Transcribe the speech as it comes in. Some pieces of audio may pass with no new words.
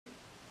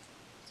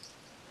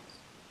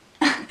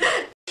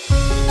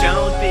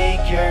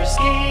your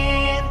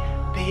skin,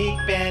 big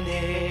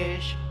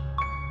Banish.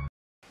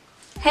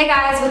 Hey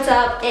guys, what's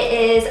up? It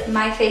is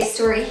My Face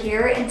Story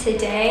here, and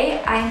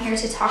today I'm here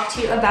to talk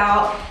to you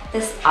about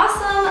this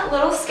awesome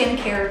little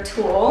skincare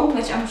tool,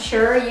 which I'm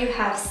sure you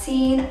have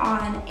seen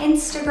on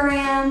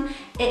Instagram.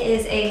 It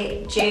is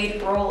a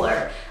Jade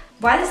roller.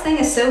 Why this thing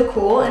is so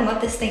cool and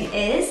what this thing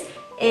is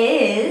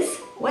it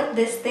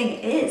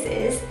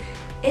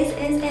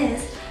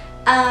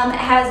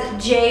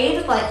has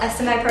jade, like a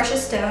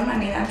semi-precious stone. I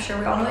mean, I'm sure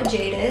we all know what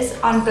jade is,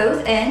 on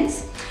both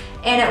ends,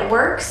 and it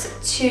works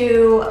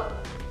to,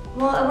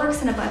 well, it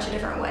works in a bunch of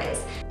different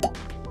ways.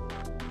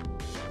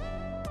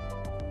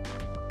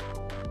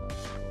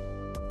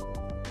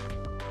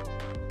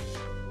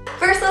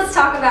 First, let's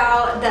talk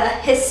about the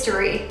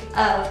history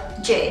of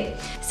jade.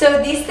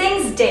 So these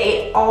things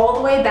date all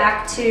the way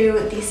back to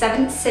the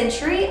 7th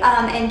century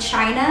in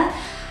China.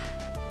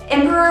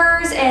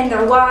 Emperors and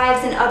their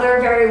wives and other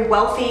very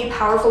wealthy,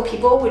 powerful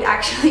people would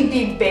actually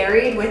be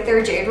buried with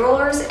their jade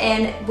rollers,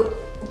 and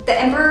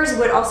the emperors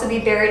would also be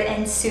buried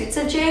in suits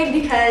of jade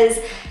because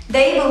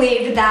they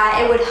believed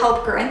that it would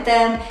help grant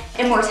them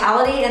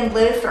immortality and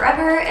live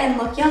forever and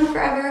look young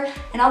forever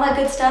and all that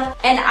good stuff.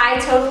 And I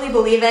totally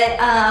believe it.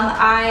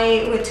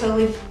 I would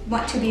totally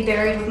want to be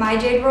buried with my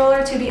jade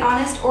roller, to be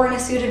honest, or in a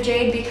suit of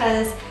jade,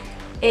 because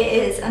it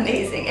is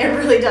amazing. It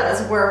really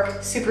does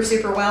work super,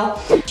 super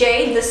well.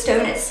 Jade, the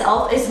stone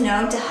itself, is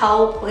known to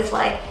help with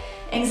like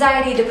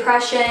anxiety,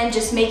 depression,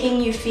 just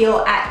making you feel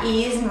at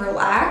ease and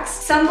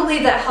relaxed. Some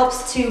believe that it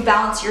helps to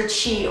balance your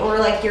chi, or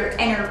like your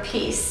inner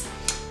peace,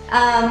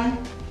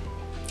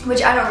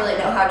 which I don't really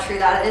know how true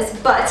that is,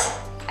 but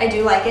I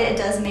do like it. It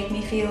does make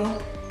me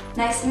feel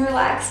nice and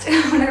relaxed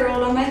when I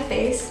roll it on my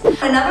face.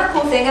 Another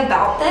cool thing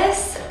about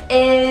this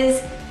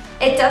is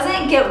it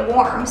doesn't get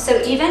warm.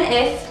 So even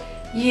if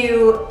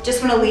you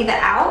just want to leave it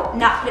out,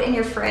 not put it in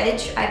your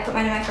fridge. I put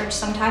mine in my fridge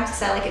sometimes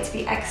because I like it to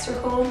be extra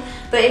cold.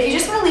 But if you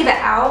just want to leave it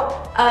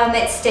out,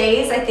 it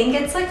stays, I think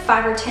it's like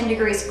 5 or 10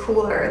 degrees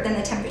cooler than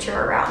the temperature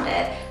around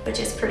it, which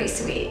is pretty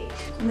sweet.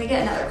 Let me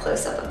get another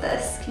close-up of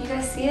this. Can you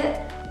guys see it?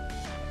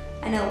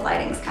 I know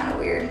lighting's kind of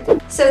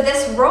weird. So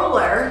this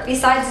roller,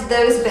 besides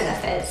those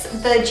benefits,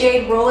 the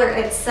jade roller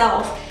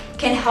itself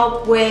can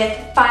help with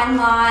fine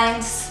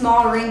lines,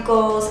 small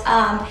wrinkles,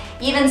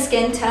 even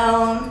skin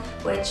tone,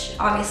 which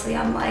obviously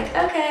I'm like,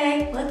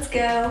 okay, let's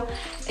go.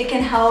 It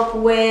can help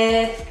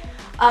with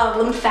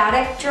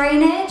lymphatic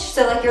drainage.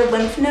 So like your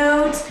lymph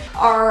nodes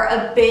are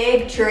a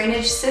big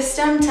drainage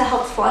system to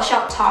help flush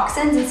out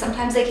toxins, and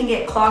sometimes they can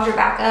get clogged or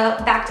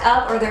backed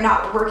up, or they're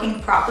not working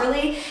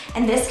properly.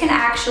 And this can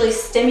actually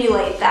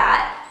stimulate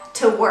that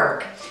to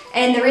work.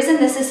 And the reason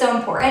this is so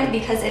important,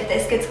 because if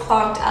this gets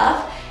clogged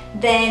up,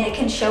 then it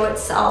can show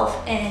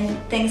itself in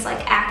things like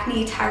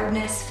acne,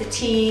 tiredness,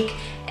 fatigue.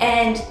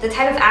 And the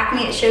type of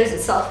acne it shows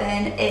itself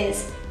in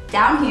is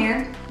down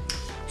here,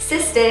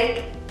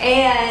 cystic,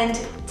 and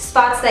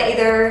spots that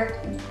either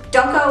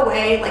don't go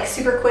away like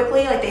super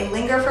quickly, like they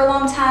linger for a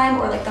long time,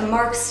 or like the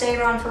marks stay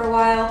around for a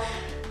while,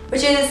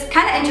 which is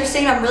kind of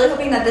interesting. I'm really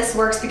hoping that this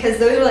works, because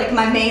those are like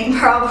my main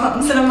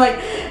problems. And I'm like,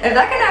 if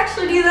that can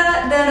actually do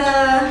that,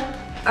 then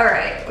all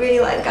right,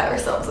 we like got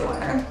ourselves a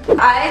winner.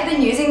 I've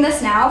been using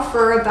this now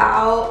for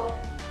about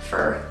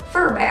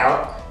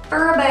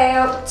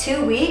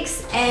 2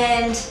 weeks,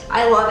 and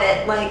I love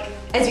it. Like,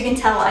 as you can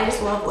tell, I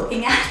just love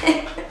looking at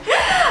it.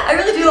 I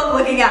really do love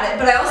looking at it,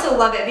 but I also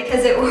love it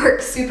because it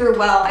works super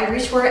well. I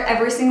reach for it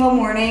every single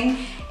morning,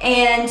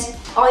 and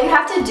all you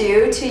have to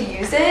do to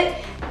use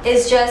it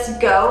is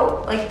just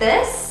go like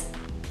this.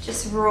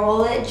 Just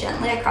roll it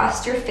gently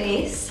across your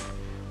face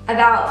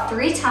about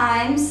 3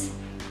 times,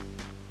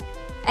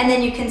 and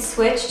then you can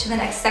switch to the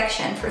next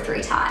section for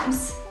 3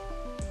 times.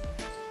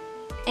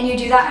 And you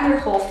do that on your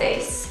whole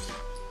face.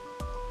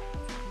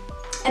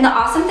 And the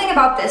awesome thing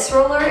about this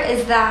roller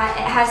is that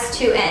it has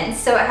 2 ends.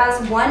 So it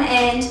has one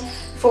end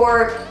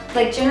for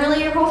like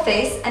generally your whole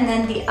face, and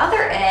then the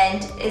other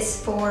end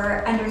is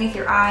for underneath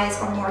your eyes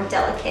or more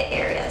delicate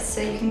areas.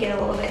 So you can get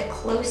a little bit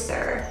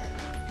closer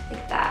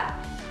like that,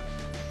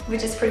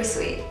 which is pretty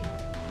sweet.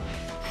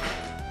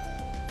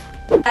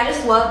 I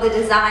just love the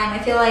design. I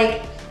feel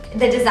like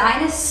the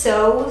design is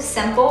so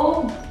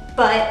simple,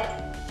 but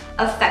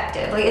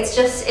effective. Like it's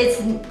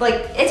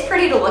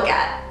pretty to look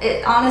at.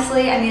 It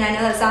honestly, I mean, I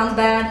know that sounds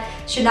bad,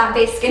 should not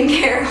base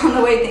skincare on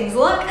the way things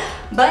look,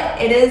 but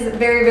it is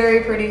very,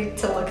 very pretty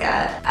to look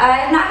at. I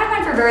have not had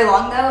mine for very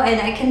long though, and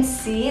I can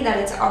see that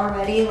it's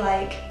already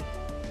like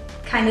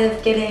kind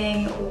of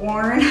getting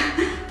worn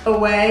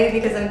away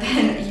because I've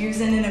been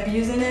using and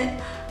abusing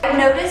it. I've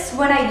noticed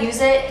when I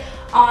use it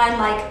on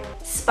like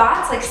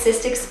spots, like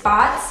cystic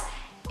spots,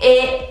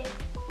 it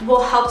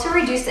will help to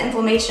reduce the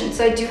inflammation.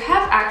 So I do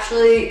have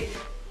actually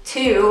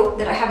 2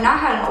 that I have not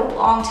had in a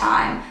long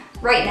time.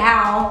 Right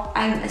now,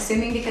 I'm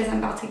assuming because I'm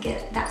about to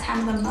get that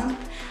time of the month.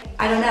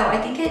 I don't know,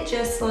 I think it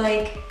just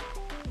like,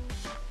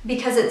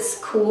 because it's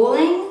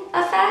cooling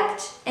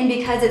effect and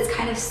because it's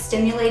kind of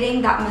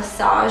stimulating that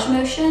massage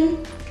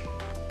motion,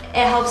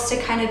 it helps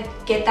to kind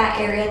of get that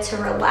area to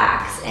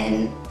relax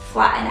and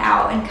flatten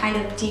out and kind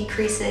of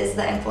decreases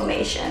the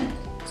inflammation.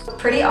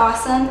 Pretty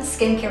awesome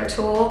skincare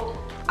tool.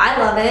 I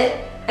love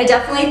it. I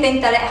definitely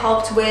think that it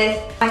helped with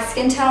my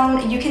skin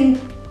tone. You can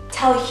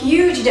tell a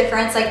huge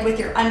difference like with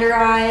your under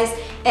eyes.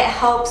 It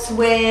helps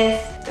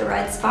with the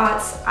red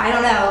spots. I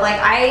don't know, like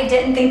I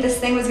didn't think this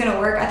thing was gonna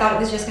work. I thought it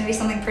was just gonna be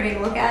something pretty to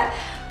look at,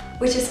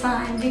 which is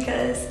fine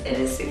because it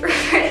is super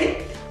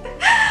pretty.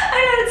 I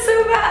know it's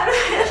so bad,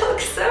 it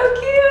looks so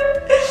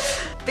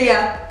cute. But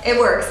yeah, it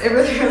works. It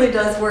really, really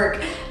does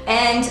work.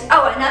 And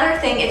oh, another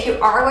thing, if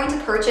you are going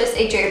to purchase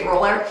a Jade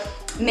roller,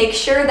 make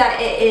sure that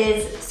it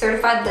is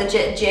certified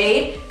legit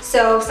Jade.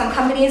 So some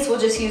companies will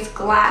just use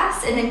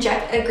glass and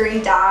inject a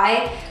green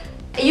dye.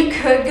 You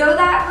could go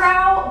that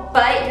route,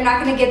 but you're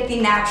not gonna get the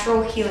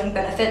natural healing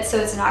benefits, so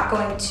it's not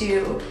going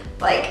to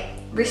like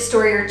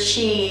restore your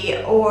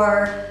chi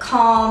or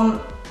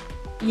calm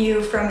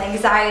you from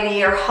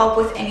anxiety or help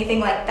with anything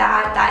like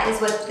that. That is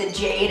what the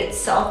Jade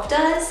itself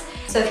does.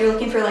 So if you're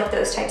looking for like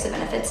those types of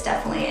benefits,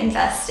 definitely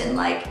invest in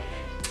like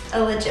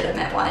a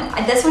legitimate one.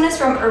 This one is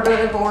from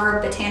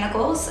Herbivore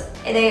Botanicals.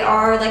 They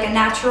are like a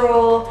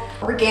natural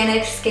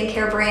organic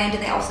skincare brand,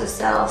 and they also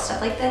sell stuff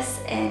like this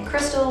and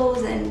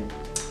crystals and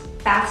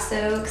bath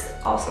soaks,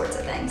 all sorts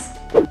of things.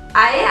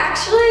 I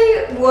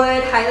actually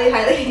would highly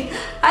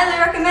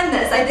recommend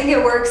this. I think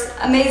it works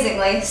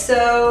amazingly.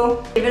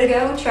 So give it a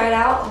go, try it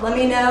out. Let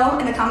me know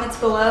in the comments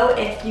below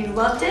if you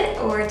loved it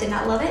or did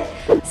not love it.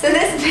 So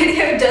this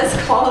video does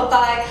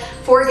qualify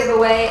for a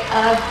giveaway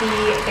of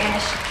the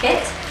BANISH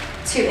kit.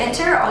 To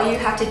enter, all you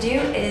have to do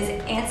is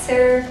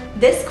answer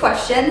this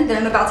question that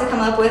I'm about to come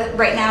up with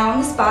right now on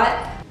the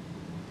spot.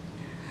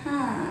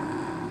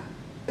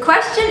 The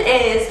question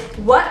is,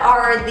 what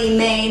are the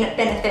main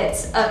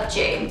benefits of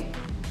Jade?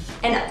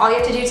 And all you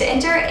have to do to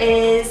enter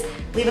is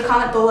leave a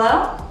comment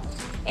below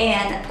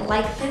and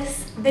like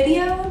this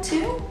video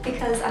too,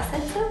 because I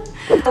said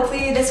so.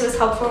 Hopefully this was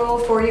helpful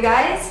for you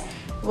guys.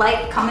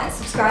 Like, comment,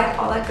 subscribe,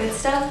 all that good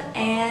stuff,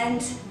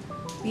 and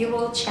we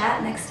will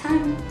chat next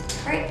time.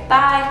 All right,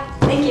 bye.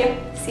 Thank you.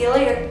 See you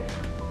later.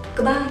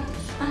 Goodbye.